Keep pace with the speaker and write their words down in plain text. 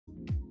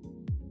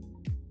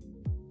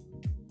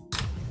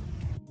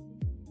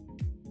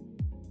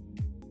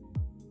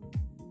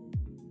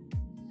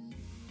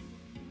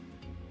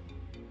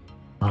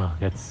Ah,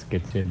 jetzt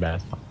geht's viel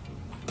besser.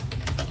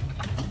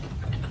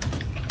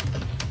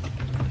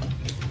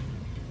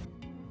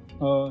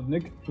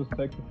 Nick, just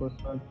take the first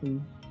flag,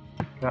 please.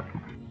 Yeah.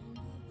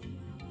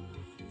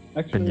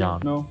 Actually, Genial.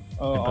 no.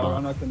 Our Genial.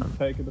 runner can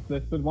take it. If they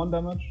split 1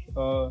 damage,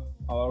 our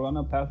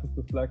runner passes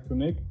the flag to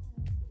Nick.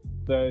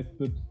 They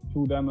split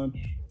 2 damage.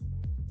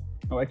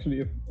 No, actually,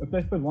 if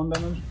they split 1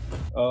 damage,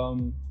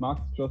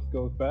 Max just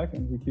goes back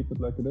and we keep it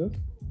like it is.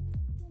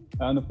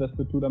 And if they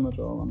split 2 damage,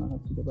 our runner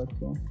has to go back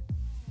so.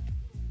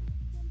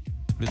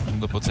 Mit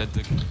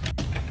 100%ig.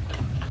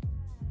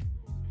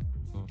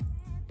 So.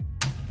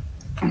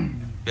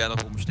 Wer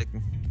nach oben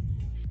stecken.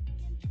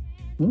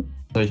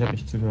 So, ich hab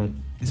nicht zugehört.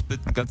 Die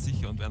splitten ganz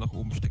sicher und wer nach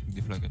oben stecken,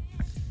 die Flagge.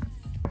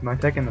 My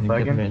tech in the Die flag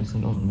kippen wir in.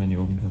 instant unten, wenn die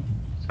oben kippen.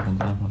 Das ist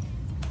ganz einfach.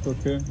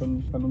 Okay,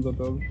 dann kann unser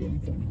Derby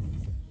spielen.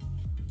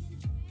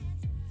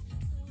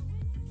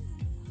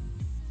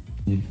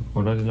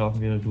 Oder die laufen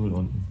wieder Duel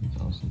unten, wie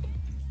es aussieht.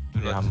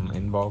 Wir haben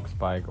einen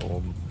Invoke-Spike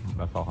oben,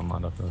 was auch immer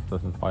das ist.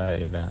 Das ist ein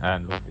Feuereder,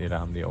 ein Lufteder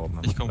haben die oben.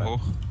 Ich komm hoch.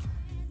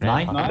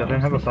 Nein! I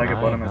don't have a flag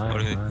at bottom.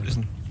 Okay,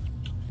 listen.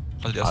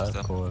 Also die erste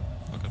ist da. Cool.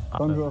 Okay.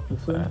 Conjure of the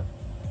Sin.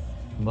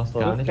 Du machst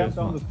gar Just nicht camp was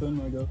down the machen.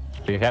 Sin, I guess.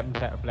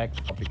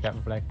 Die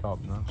Captain Flag Top,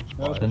 ne?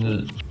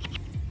 Ja,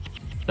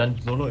 Dann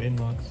Solo in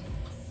Max.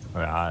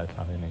 Ja, das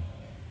schaff ich nicht.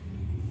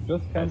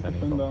 just camp Ja, the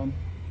ist ja Sin nicht down.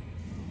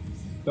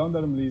 Don't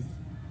let him leave.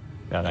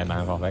 Der rennt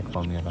einfach weg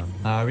von mir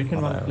dann. We can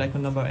Aber, run Flag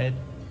on number 8.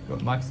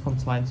 Max kommt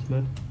 2 in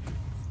Split.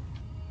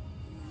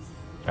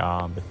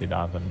 Ja, bis die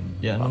da sind.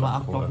 Ja, war Nummer das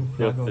 8 cool. auf dem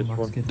Flagge und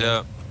Max geht.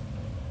 Ja,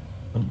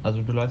 Und,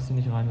 also du läufst hier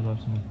nicht rein, du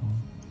läufst hier nicht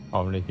rein.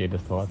 Hoffentlich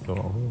jedes Tor so.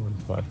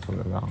 Das war jetzt so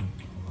gegangen.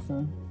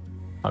 Okay.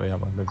 Hab ich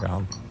aber Glück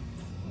gehabt.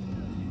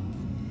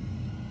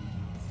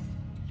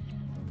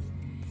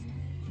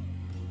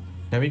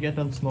 Can we get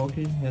on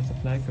Smokey? Here's a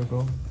flag,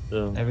 go.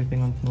 Yeah.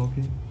 Everything on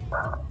Smokey.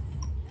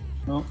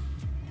 No.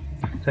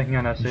 Taking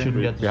an You SC.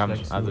 should get the Wir haben,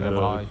 flags. also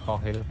too. ich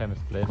brauch Hilfe im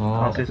Split.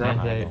 Oh, das ist Nein,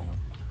 auch- okay.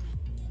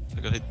 ich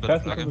hab hinten bei der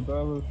Pass it to Flagge. the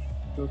Dervish.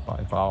 Just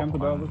Ich brauch, camp the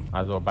Dervish.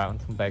 also bei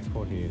uns im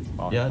Backfoot, die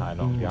brauchen Ja,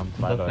 Heilung. Wir haben zu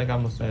 2 der Flagge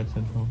Leute. musst du jetzt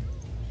hinkommen.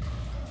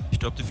 Ich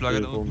glaub die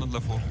Flagge da unten und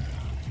lauf hoch.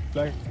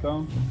 Flag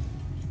down.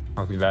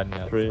 Also wir werden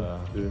jetzt 3,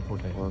 2,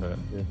 Footing 1. füllen.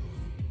 Yeah.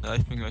 Ja,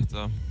 ich bin gleich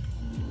da.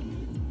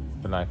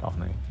 Vielleicht auch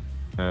nicht.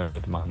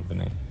 Das machen sie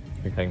nicht.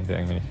 Wir kriegen sie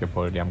irgendwie nicht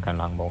gepullt, die haben keinen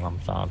Langbogen am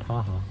Start.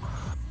 Haha.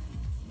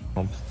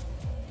 Ups.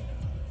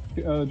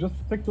 Just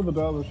stick to the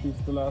Dervish, he's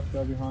the last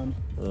guy behind.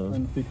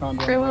 And he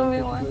can't Okay, run. well,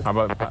 we want.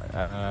 Aber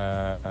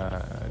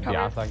die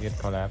Asa geht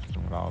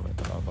collapsen, glaube ich,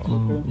 oder so.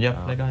 Mhm. Ja,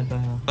 Ja. Flagge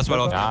hinterher. Pass mal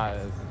auf. Ja,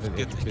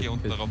 Ich geh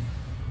unten rum.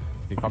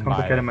 Die kommen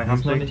Complicated beide. my Die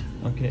ist noch hamstring. nicht.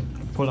 Okay,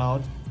 pull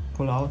out.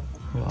 Pull out.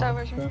 Pull out.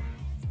 Diversion. Okay.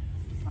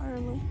 I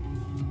remove.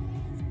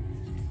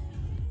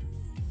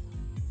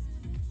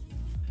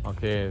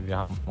 Okay, wir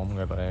haben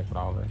umgedreht,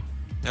 glaube ich.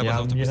 Ja, Ja,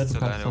 pass auf, du Mira, bist du jetzt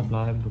kannst alleine da oben.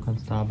 bleiben, du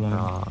kannst da bleiben.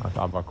 Ja, ist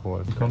aber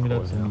cool. Die kommen wieder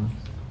cool, zu ja. uns.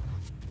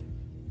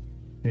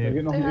 Da geht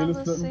Okay. noch They ein have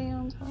a Elis C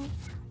on top.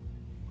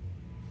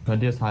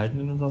 Könnt ihr es halten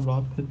in unserem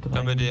Lord Pit?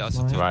 Können wir die Ich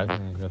Assoziation- weiß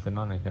nicht, wir sind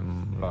noch nicht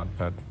im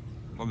Lordpad.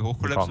 Wollen wir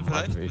hochkollapsen Komm,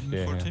 vielleicht? also ich Mit gehe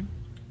dem hier. Fullteam?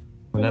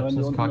 Collapse Wenn die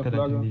ist unten kacke, eine dann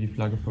Flagge- kriegen die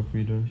Flagge for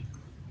free durch.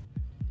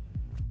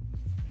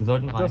 Wir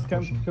sollten rein Just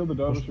camp, pushen. kill the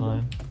Dervish Push rein.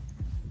 again.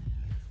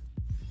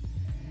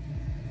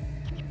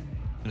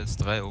 Ich bin jetzt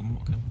 3 oben,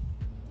 okay.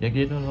 Ja,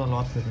 geht in unser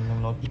Lord Pit, in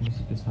unserem Lord Pit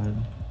müsstet ihr es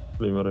halten.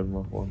 Leave it in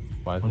one.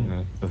 Weiß ich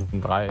nicht. Das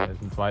sind 3, das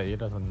sind 2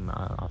 Eder und ein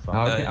Asa.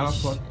 Ja, okay, aber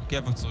ich Quad. geh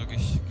einfach zurück,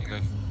 ich geh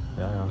gleich.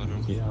 Ja,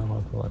 die haben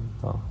wir so.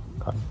 Ja,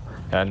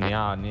 kann.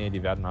 Ja, nee,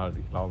 die werden halt,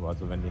 ich glaube,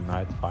 also wenn die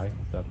Knights fighten,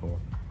 ist der tot.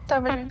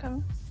 Diversion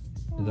coming.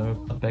 Wir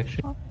sollen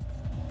backshift.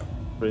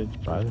 3,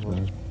 Weiß ich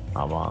nicht.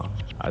 Aber,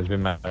 also ich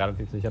bin mir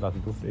relativ sicher, dass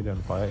ein Dufteder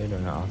und Feuereder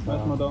und ein Mesmer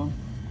Asa down.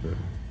 töten.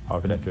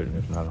 Aber vielleicht töten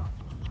wir schneller.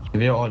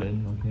 Wir all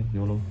in, okay,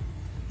 YOLO.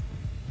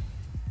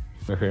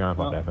 Wir kriegen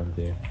einfach Ja.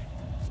 defensiv.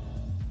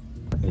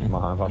 Ich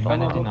mache einfach Ich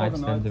meine, mal die auf Knights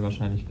den werden sie Knights.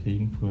 wahrscheinlich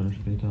kriegen, früher oder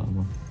später,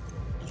 aber.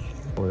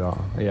 früher,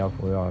 eher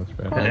früher als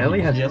später. And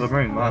Ellie has Yes.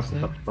 glimmering mask,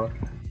 Yes. what the fuck?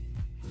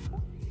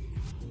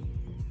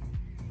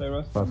 Stay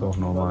rest. Versuch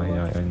nochmal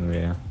hier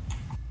irgendwie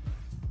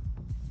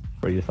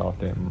Freeze auf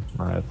dem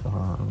Knight zu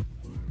haben.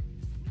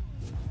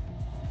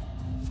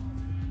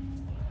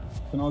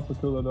 Can also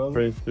kill the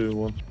Dervish. 3,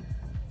 2, 1.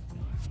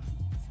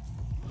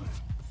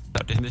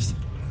 Hab dich nicht.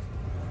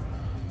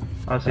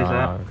 I see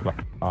Ja, that. klar,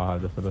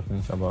 haltest du das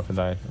nicht, aber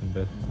vielleicht ein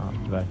bisschen,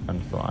 vielleicht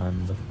kannst du ein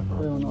bisschen.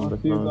 Okay, noch. when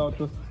RC is out,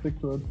 just stick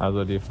to it.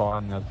 Also die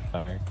vorne jetzt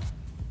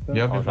direkt.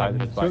 Ja, Oh, wir bleiben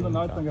scheiße, jetzt. zwei Kill the nicht,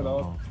 Knights and get also,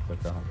 out. oh,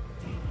 Glück gehabt.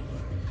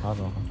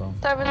 Also.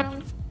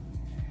 Diversion.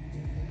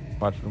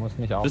 Quatsch, du musst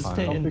nicht Just stay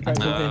aufhalten. in. Okay,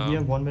 Until ja. they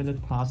hear 1 minute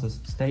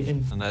passes. Stay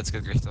in. Und jetzt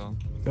geht gleich down.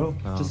 Go.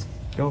 Ja. Just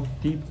go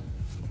deep.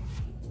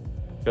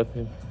 Get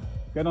him.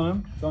 Get on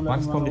him. Don't let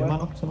Max him kommt run immer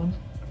away. noch zu uns.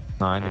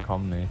 Nein, die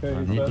kommen nicht. Okay,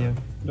 Nein. he's Seht ihr? dead.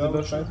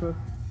 Dervish face with.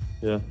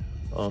 Yeah.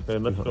 Okay,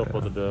 let's go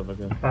for the dev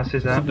again. I see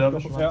So that.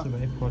 Dervish Yeah. runs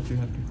away, Quad you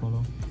have to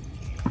follow.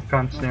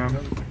 Can't steer him.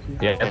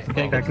 Ja, jetzt Okay,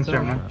 Okay, get the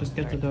concern, Dervish. ne? Just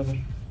get the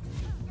Dervish.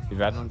 Die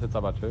werden uns jetzt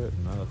aber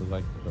töten, ne? Das ist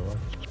eigentlich so.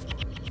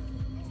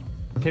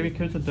 Okay, we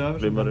killed the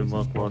Dervish. Leave it in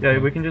one.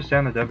 Yeah, we can just stay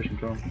on the dervish and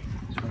kill him.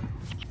 It's fine.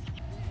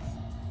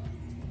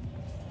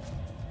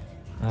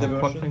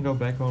 Pod can go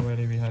back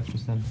already, we have to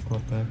send the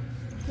pod back.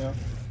 Yeah.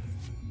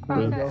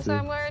 Okay, Three, so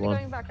I'm already one.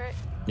 going back, right?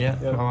 Yeah,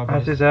 Yeah. power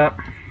As base. is that.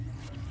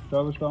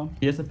 Service down.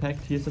 Here's a pact,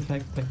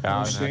 pact.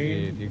 Ja,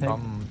 Okay. die Pact.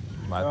 kommen,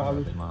 weiß Ja, hab nicht,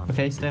 was ich. die machen.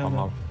 Okay, stay Die on kommen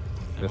that. auf,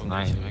 wir sind Ja,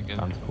 eigentlich reingehen.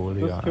 ganz cool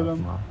hier Just kill 'em.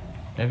 erstmal.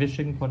 Ja, wir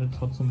schicken Pod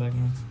trotzdem back,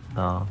 ne?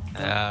 Ja.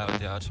 Ja,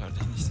 und die Art halte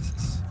ich nicht, das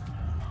ist...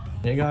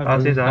 Egal, Ah,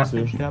 sie lass sagt.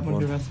 den sterben und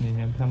wir resten ihn.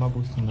 Wir haben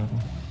Perma-Boosten lassen.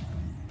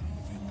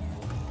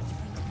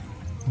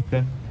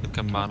 Okay. Ich hab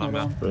keinen Mana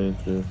mehr. 3,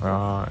 2.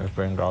 Ja, ich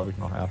bin glaube ich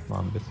noch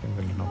erstmal ein bisschen,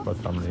 bin ich noch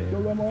kurz am Leben.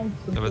 Silver Monks.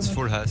 Ich hab jetzt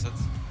Full Health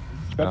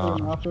jetzt. Battle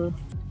Ja. after.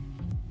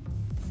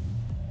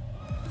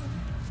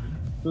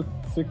 Just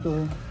stick to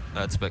him.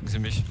 Ja, jetzt backen sie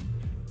mich.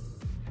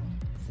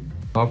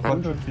 Our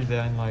Pod should be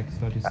there in like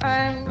 30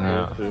 seconds.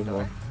 Ja. 3,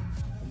 2,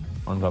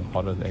 Unser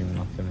Pod ist irgendwie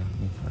noch ziemlich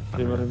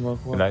Gehen wir nicht. den mal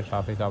vor. Vielleicht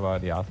schaffe ich aber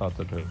die Asa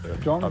zu töten. John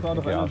Ich glaub, is out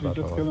of die energy, Asa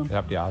just tot. kill him. Ich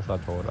hab die Asa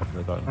tot, also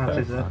wir sollten Ah, safe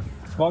siehste. sein.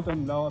 Spot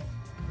him loud.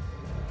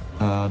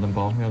 Dann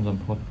brauchen wir unseren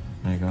Pod.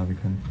 Na egal, wir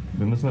können.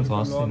 Wir müssen uns Wir können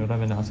rausziehen, Lorden. oder?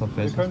 Wenn der Ass auf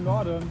Wir Base können ist.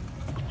 Norden.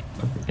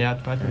 Ja,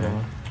 try to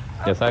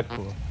Lord. Ihr seid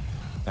cool.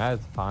 Ja,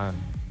 ist fine.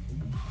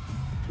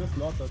 Just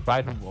Lord that.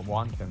 Try to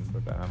one him,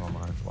 würde er einfach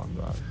mal als one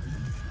sagen.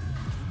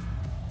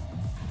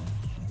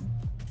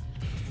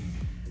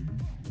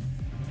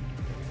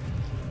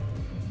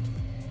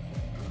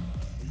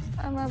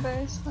 I'm a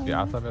base. Die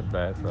Asa wird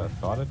base,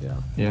 startet ihr?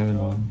 Ja, wir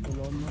Lord. Wir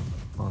Lorden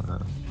noch. Oh, ja.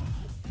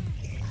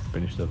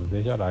 Bin ich so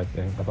sicher, da ist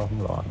der hängt gerade auf dem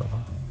Lord,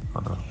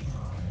 oder?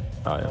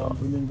 Ah, ja, ja.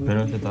 Healing Wir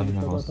können uns jetzt Breeze. alle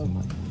mal rausziehen.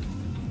 Mann.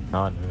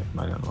 Ja, nö, ich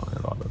meine ja nur,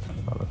 ihr Lord ist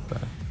alles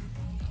safe.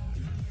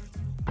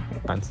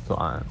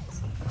 1:1.